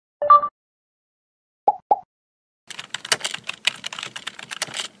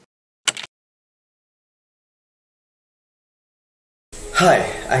Hi,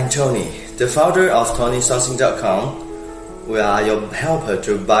 I'm Tony, the founder of TonySourcing.com. We are your helper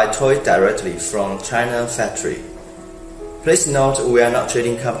to buy toys directly from China factory. Please note we are not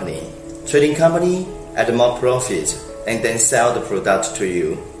trading company. Trading company add more profit and then sell the product to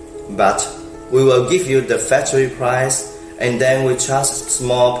you. But we will give you the factory price and then we charge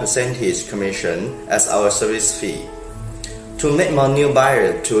small percentage commission as our service fee. To make more new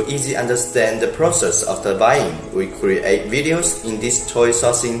buyers to easily understand the process of the buying, we create videos in this toy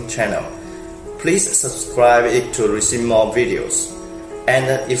sourcing channel. Please subscribe it to receive more videos.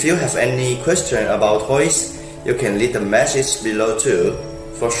 And if you have any question about toys, you can leave the message below too.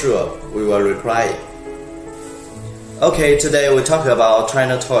 For sure, we will reply. Okay, today we talk about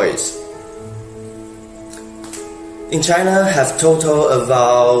China toys. In China, have total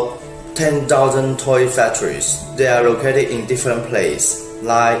about 10,000 toy factories. They are located in different places,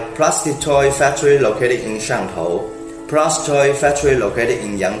 like plastic toy factory located in Shangtou, plush toy factory located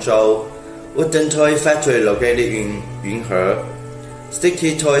in Yangzhou, wooden toy factory located in Yunhe,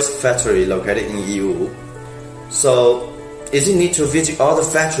 sticky toys factory located in Yiwu. So, is it need to visit all the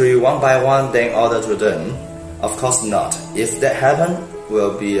factory one by one then order to them? Of course not. If that happen,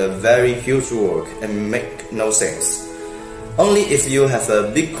 will be a very huge work and make no sense. Only if you have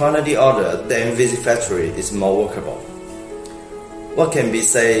a big quantity order, then visit factory is more workable. What can be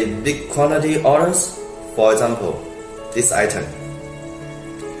say big quantity orders? For example, this item.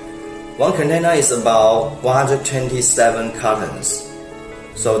 One container is about 127 cartons,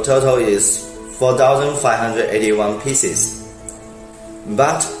 so total is 4,581 pieces.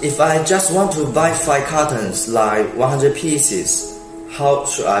 But if I just want to buy 5 cartons, like 100 pieces, how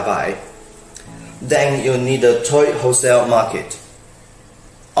should I buy? Then you need a toy wholesale market.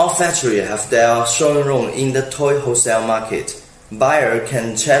 All factories have their showroom in the toy wholesale market. Buyer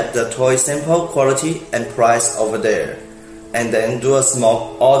can check the toy sample quality and price over there, and then do a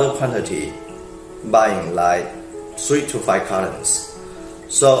small order quantity, buying like 3 to 5 cartons.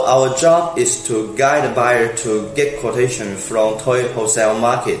 So our job is to guide the buyer to get quotation from toy wholesale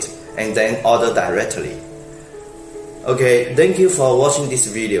market and then order directly. Okay, thank you for watching this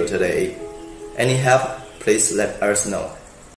video today. Any help, please let us know.